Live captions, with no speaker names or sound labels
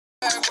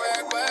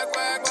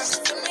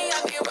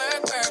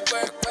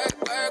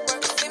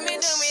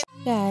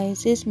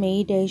Guys, it's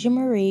me, Deja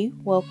Marie.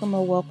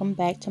 Welcome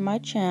back to my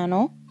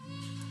channel.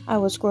 I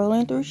was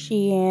scrolling through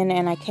SHEIN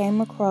and I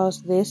came across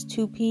this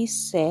two-piece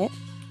set.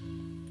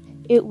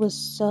 It was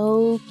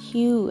so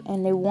cute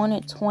and they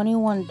wanted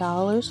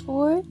 $21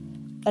 for it,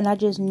 and I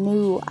just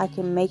knew I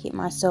could make it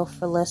myself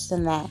for less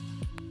than that.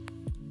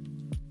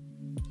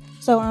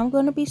 So I'm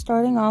going to be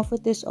starting off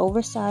with this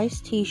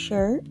oversized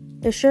t-shirt.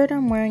 The shirt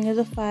I'm wearing is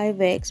a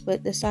 5X,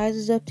 but the size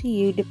is up to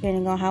you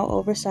depending on how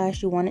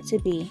oversized you want it to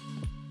be.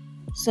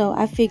 So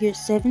I figured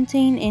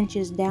 17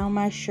 inches down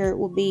my shirt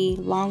will be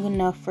long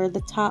enough for the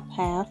top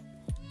half,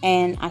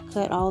 and I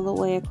cut all the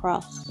way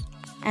across.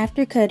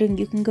 After cutting,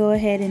 you can go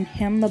ahead and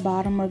hem the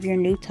bottom of your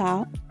new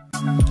top.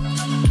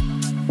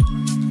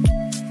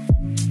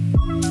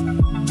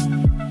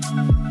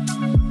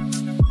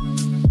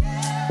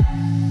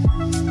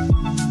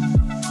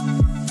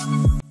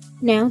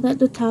 Now that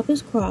the top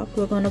is cropped,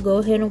 we're going to go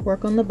ahead and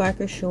work on the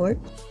biker short.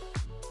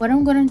 What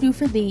I'm going to do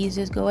for these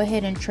is go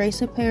ahead and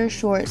trace a pair of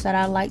shorts that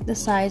I like the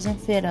size and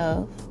fit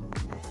of,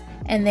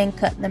 and then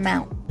cut them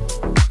out.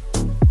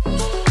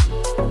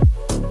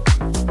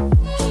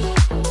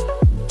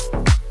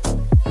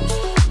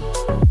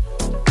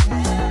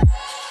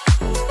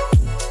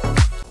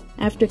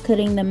 After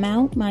cutting them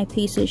out, my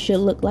pieces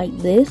should look like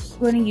this. I'm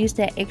going to use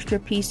that extra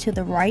piece to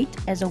the right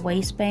as a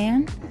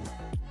waistband.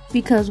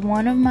 Because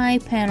one of my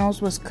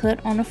panels was cut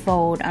on a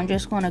fold, I'm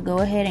just going to go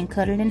ahead and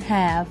cut it in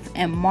half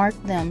and mark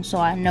them so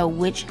I know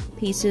which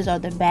pieces are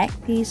the back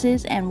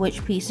pieces and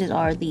which pieces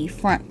are the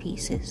front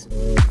pieces.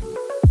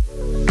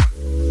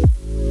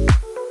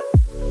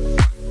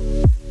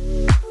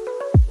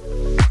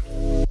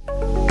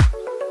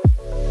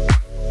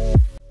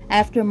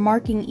 After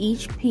marking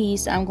each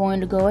piece, I'm going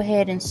to go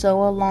ahead and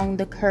sew along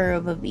the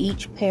curve of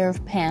each pair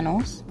of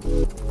panels.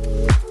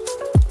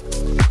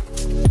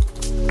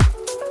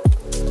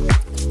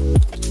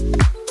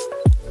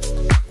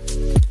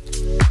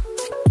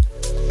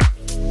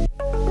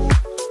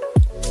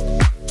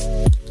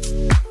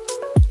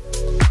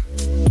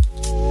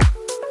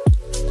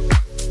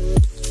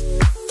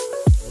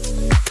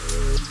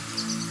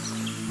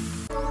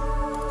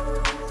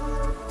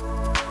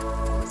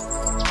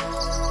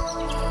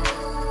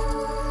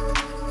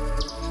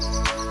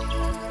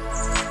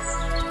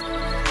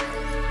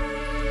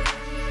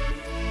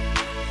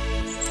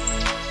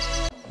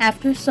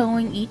 After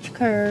sewing each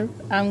curve,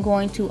 I'm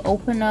going to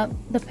open up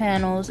the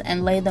panels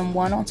and lay them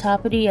one on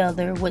top of the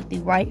other with the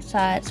right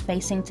sides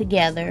facing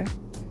together.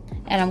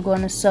 And I'm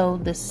going to sew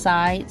the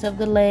sides of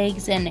the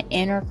legs and the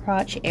inner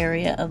crotch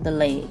area of the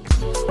legs.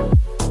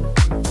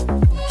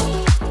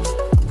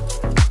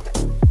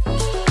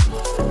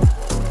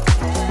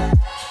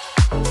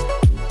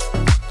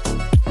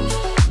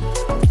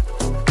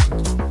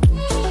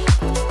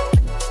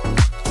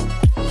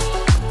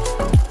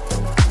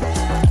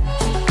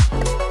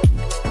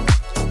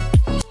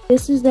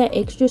 This is that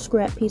extra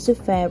scrap piece of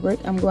fabric.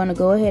 I'm going to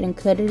go ahead and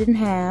cut it in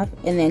half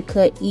and then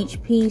cut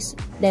each piece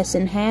that's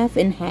in half.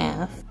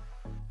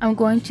 I'm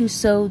going to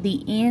sew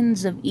the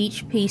ends of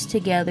each piece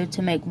together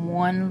to make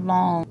one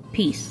long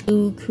piece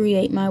to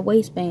create my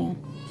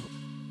waistband.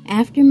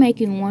 After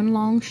making one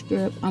long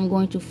strip, I'm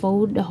going to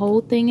fold the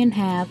whole thing in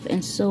half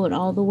and sew it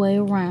all the way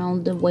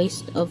around the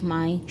waist of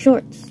my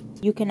shorts.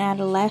 You can add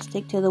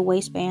elastic to the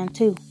waistband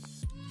too.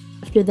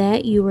 After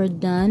that, you are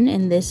done,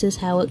 and this is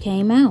how it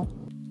came out.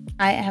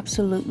 I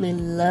absolutely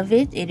love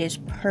it. It is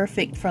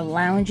perfect for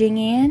lounging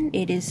in.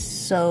 It is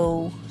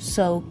so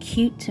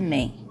cute to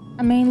me.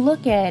 I mean,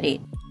 look at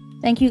it.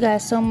 Thank you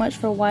guys so much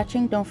for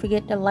watching. Don't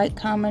forget to like,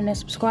 comment, and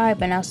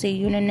subscribe, and I'll see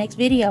you in the next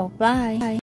video. Bye.